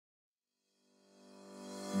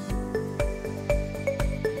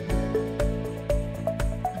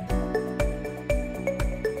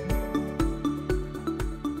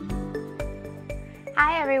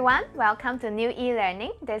everyone, welcome to New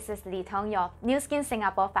E-Learning. This is Li Tong, your New Skin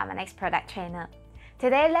Singapore Pharmanex product trainer.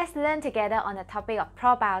 Today, let's learn together on the topic of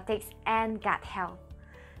probiotics and gut health.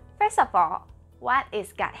 First of all, what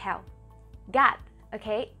is gut health? Gut,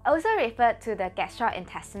 also referred to the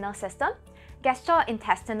gastrointestinal system,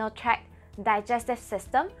 gastrointestinal tract, digestive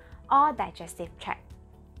system, or digestive tract.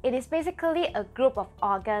 It is basically a group of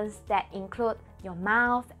organs that include your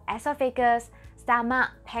mouth, esophagus,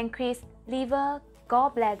 stomach, pancreas, liver,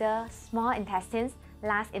 gallbladder, small intestines,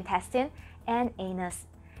 last intestine, and anus.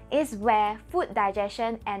 Is where food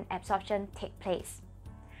digestion and absorption take place.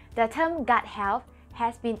 The term gut health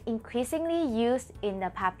has been increasingly used in the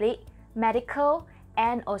public, medical,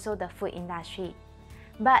 and also the food industry.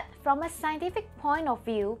 But from a scientific point of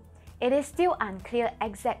view, it is still unclear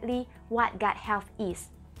exactly what gut health is,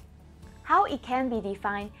 how it can be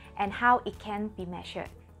defined, and how it can be measured.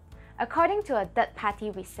 According to a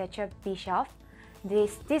third-party researcher, Bischoff,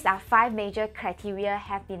 these are 5 major criteria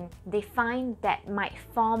have been defined that might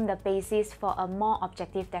form the basis for a more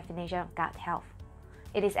objective definition of gut health.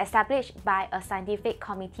 It is established by a scientific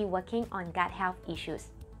committee working on gut health issues.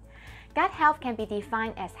 Gut health can be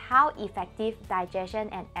defined as how effective digestion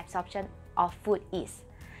and absorption of food is.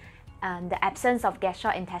 The absence of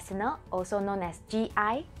gastrointestinal, also known as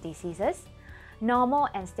GI diseases, normal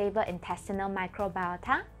and stable intestinal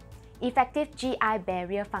microbiota, effective GI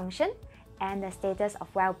barrier function, and the status of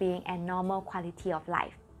well-being and normal quality of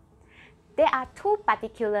life. There are 2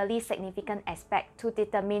 particularly significant aspects to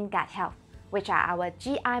determine gut health, which are our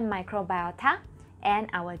GI microbiota and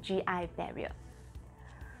our GI barrier.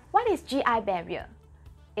 What is GI barrier?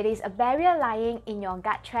 It is a barrier lying in your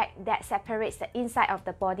gut tract that separates the inside of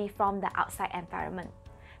the body from the outside environment.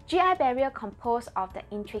 GI barrier composed of the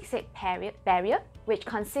intrinsic barrier, which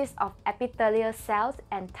consists of epithelial cells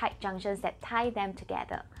and tight junctions that tie them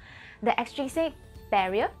together. The extrinsic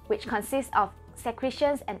barrier, which consists of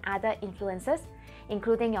secretions and other influences,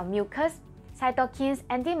 including your mucus, cytokines,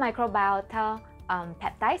 antimicrobiota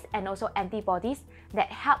peptides, and also antibodies that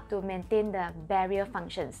help to maintain the barrier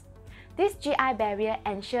functions. This GI barrier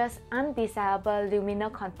ensures undesirable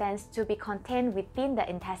luminal contents to be contained within the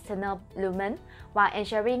intestinal lumen while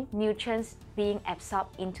ensuring nutrients being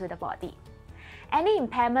absorbed into the body. Any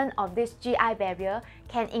impairment of this GI barrier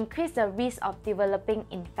can increase the risk of developing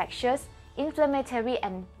infectious, inflammatory,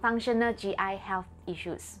 and functional GI health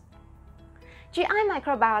issues. GI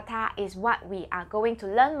microbiota is what we are going to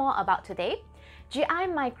learn more about today.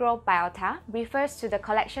 GI microbiota refers to the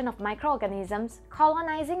collection of microorganisms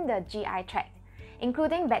colonizing the GI tract,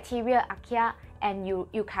 including bacteria, archaea, and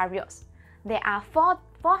eukaryotes. There are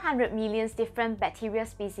 400 million different bacterial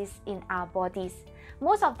species in our bodies.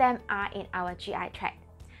 Most of them are in our GI tract.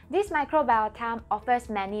 This microbiota offers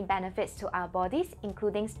many benefits to our bodies,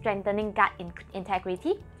 including strengthening gut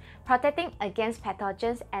integrity, protecting against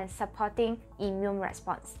pathogens, and supporting immune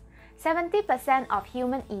response. 70% of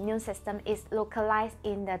human immune system is localized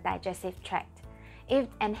in the digestive tract. If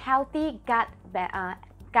an healthy gut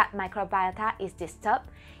microbiota is disturbed,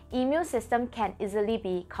 immune system can easily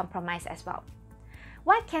be compromised as well.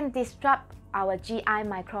 What can disrupt our GI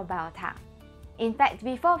microbiota? In fact,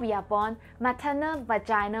 before we are born, maternal,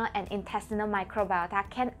 vaginal, and intestinal microbiota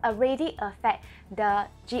can already affect the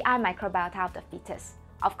GI microbiota of the fetus.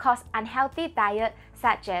 Of course, unhealthy diet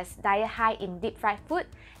such as diet high in deep fried food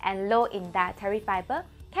and low in dietary fiber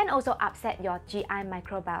can also upset your GI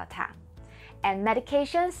microbiota. And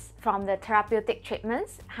medications from the therapeutic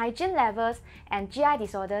treatments, hygiene levels, and GI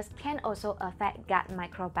disorders can also affect gut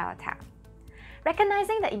microbiota.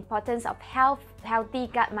 Recognizing the importance of healthy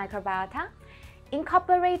gut microbiota,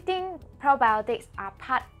 incorporating probiotics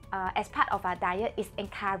as part of our diet is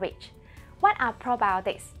encouraged. What are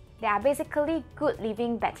probiotics? They are basically good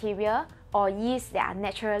living bacteria or yeast that are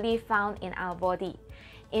naturally found in our body.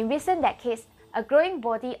 In recent decades, a growing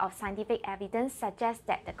body of scientific evidence suggests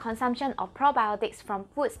that the consumption of probiotics from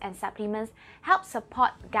foods and supplements helps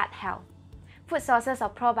support gut health. Food sources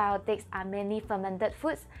of probiotics are mainly fermented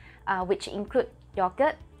foods, which include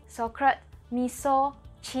yogurt, sauerkraut, miso,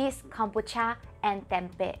 cheese, kombucha, and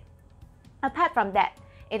tempeh. Apart from that,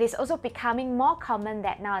 it is also becoming more common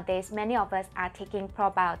that nowadays many of us are taking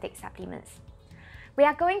probiotic supplements. We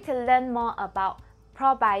are going to learn more about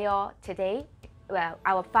ProBio today,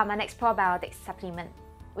 our Pharmanex probiotic supplement,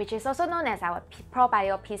 which is also known as our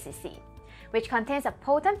ProBio PCC, which contains a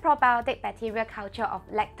potent probiotic bacterial culture of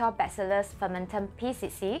Lactobacillus fermentum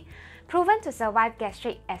PCC, proven to survive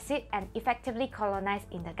gastric acid and effectively colonize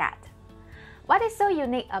in the gut. What is so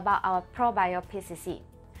unique about our ProBio PCC?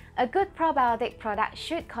 A good probiotic product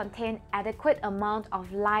should contain adequate amount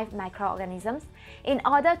of live microorganisms in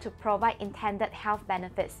order to provide intended health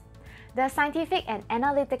benefits. The scientific and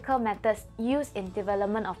analytical methods used in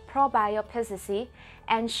development of ProBio PCC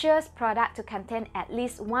ensures product to contain at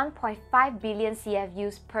least 1.5 billion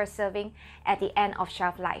CFUs per serving at the end of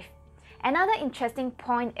shelf life. Another interesting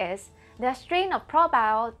point is the strain of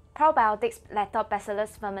probiotics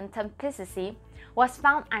Lactobacillus fermentum PCC was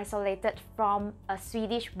found isolated from a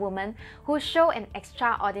Swedish woman who showed an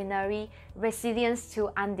extraordinary resilience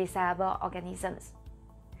to undesirable organisms.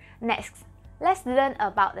 Next, let's learn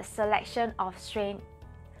about the selection of strain.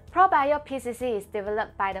 ProBio PCC is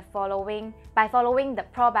developed by following the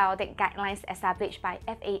probiotic guidelines established by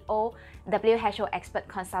FAO WHO expert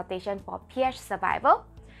consultation for pH survival,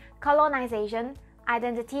 colonization,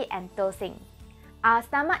 identity, and dosing. Our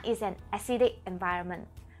stomach is an acidic environment.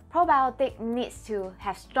 Probiotic needs to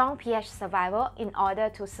have strong pH survival in order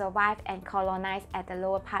to survive and colonize at the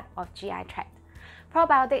lower part of GI tract.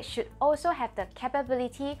 Probiotics should also have the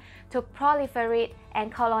capability to proliferate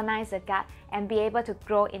and colonize the gut and be able to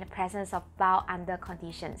grow in the presence of bowel under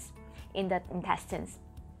conditions in the intestines.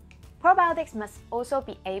 Probiotics must also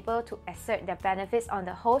be able to exert their benefits on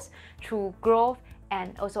the host through growth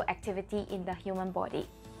and also activity in the human body.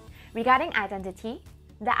 Regarding identity,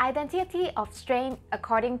 the identity of strain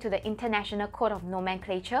according to the International Code of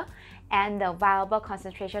Nomenclature and the viable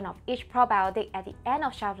concentration of each probiotic at the end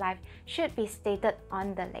of shelf life should be stated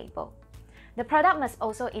on the label. The product must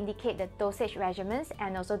also indicate the dosage regimens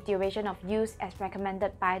and also duration of use as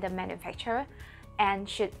recommended by the manufacturer and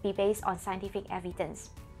should be based on scientific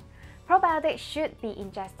evidence. Probiotics should be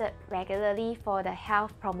ingested regularly for the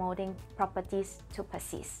health-promoting properties to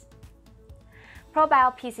persist.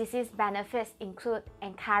 ProBio PCC's benefits include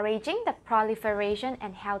encouraging the proliferation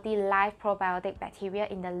and healthy live probiotic bacteria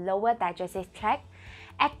in the lower digestive tract,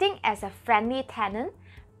 acting as a friendly tenant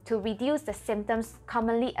to reduce the symptoms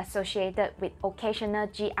commonly associated with occasional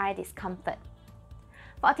GI discomfort,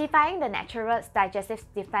 fortifying the natural digestive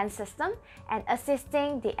defense system and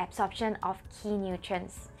assisting the absorption of key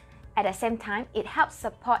nutrients. At the same time, it helps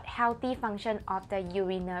support healthy function of the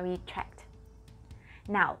urinary tract.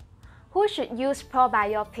 Now, who should use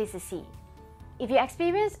ProBio PCC? If you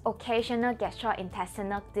experience occasional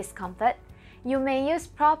gastrointestinal discomfort, you may use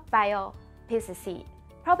ProBio PCC.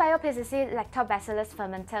 ProBio PCC Lactobacillus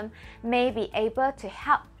fermentum may be able to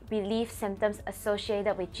help relieve symptoms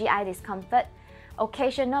associated with GI discomfort,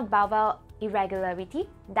 occasional bowel irregularity,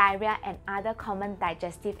 diarrhea, and other common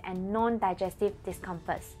digestive and non-digestive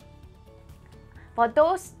discomforts. For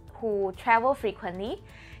those who travel frequently,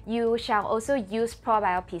 you shall also use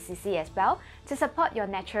ProBio PCC as well to support your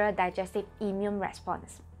natural digestive immune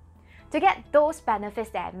response. To get those benefits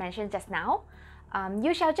that I mentioned just now,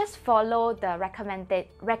 you shall just follow the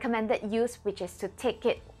recommended use, which is to take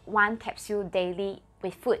it 1 capsule daily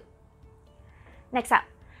with food. Next up,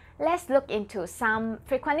 let's look into some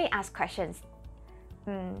frequently asked questions.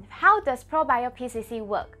 How does ProBio PCC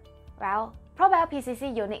work? Well, ProBio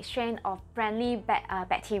PCC unique strain of friendly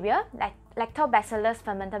bacteria like Lactobacillus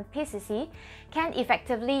fermentum PCC can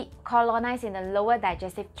effectively colonize in the lower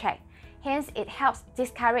digestive tract. Hence, it helps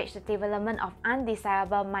discourage the development of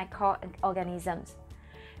undesirable microorganisms.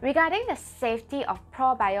 Regarding the safety of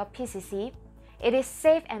ProBio PCC, it is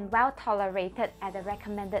safe and well tolerated at the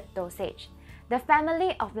recommended dosage. The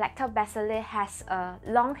family of Lactobacilli has a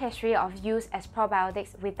long history of use as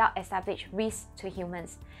probiotics without established risks to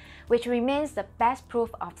humans, which remains the best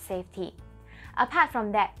proof of safety. Apart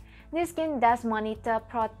from that, Nu Skin does monitor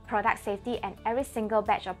product safety and every single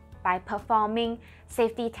batch by performing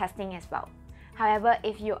safety testing as well. However,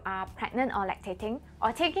 if you are pregnant or lactating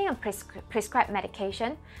or taking a prescribed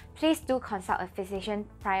medication, please do consult a physician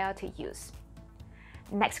prior to use.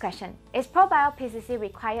 Next question, is ProBio PCC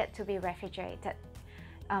required to be refrigerated?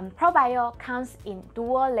 ProBio comes in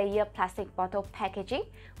dual-layer plastic bottle packaging,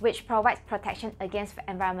 which provides protection against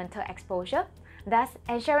environmental exposure, thus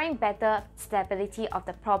ensuring better stability of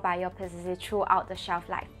the ProBio PCC throughout the shelf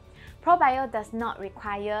life. ProBio does not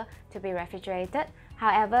require to be refrigerated.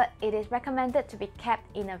 However, it is recommended to be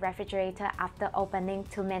kept in a refrigerator after opening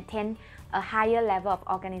to maintain a higher level of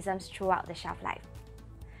organisms throughout the shelf life.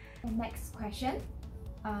 Next question.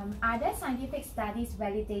 Are there scientific studies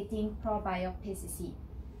validating ProBio PCC?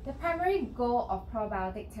 The primary goal of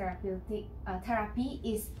probiotic therapy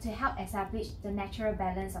is to help establish the natural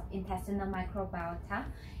balance of intestinal microbiota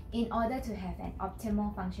in order to have an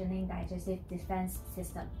optimal functioning digestive defense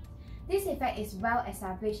system. This effect is well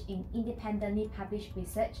established in independently published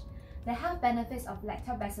research. The health benefits of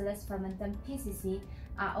Lactobacillus fermentum PCC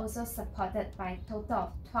are also supported by a total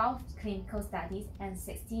of 12 clinical studies and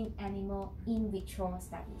 16 animal in vitro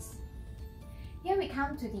studies. Here we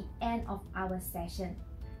come to the end of our session.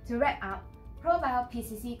 To wrap up, ProBio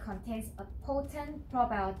PCC contains a potent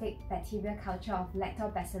probiotic bacterial culture of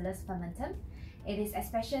Lactobacillus fermentum. It is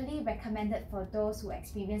especially recommended for those who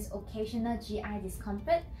experience occasional GI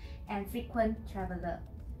discomfort and frequent traveler.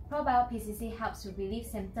 ProBio PCC helps to relieve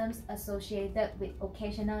symptoms associated with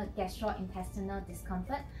occasional gastrointestinal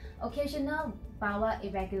discomfort, occasional bowel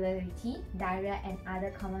irregularity, diarrhea, and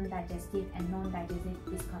other common digestive and non-digestive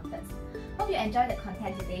discomforts. Hope you enjoyed the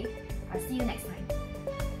content today. I'll see you next time.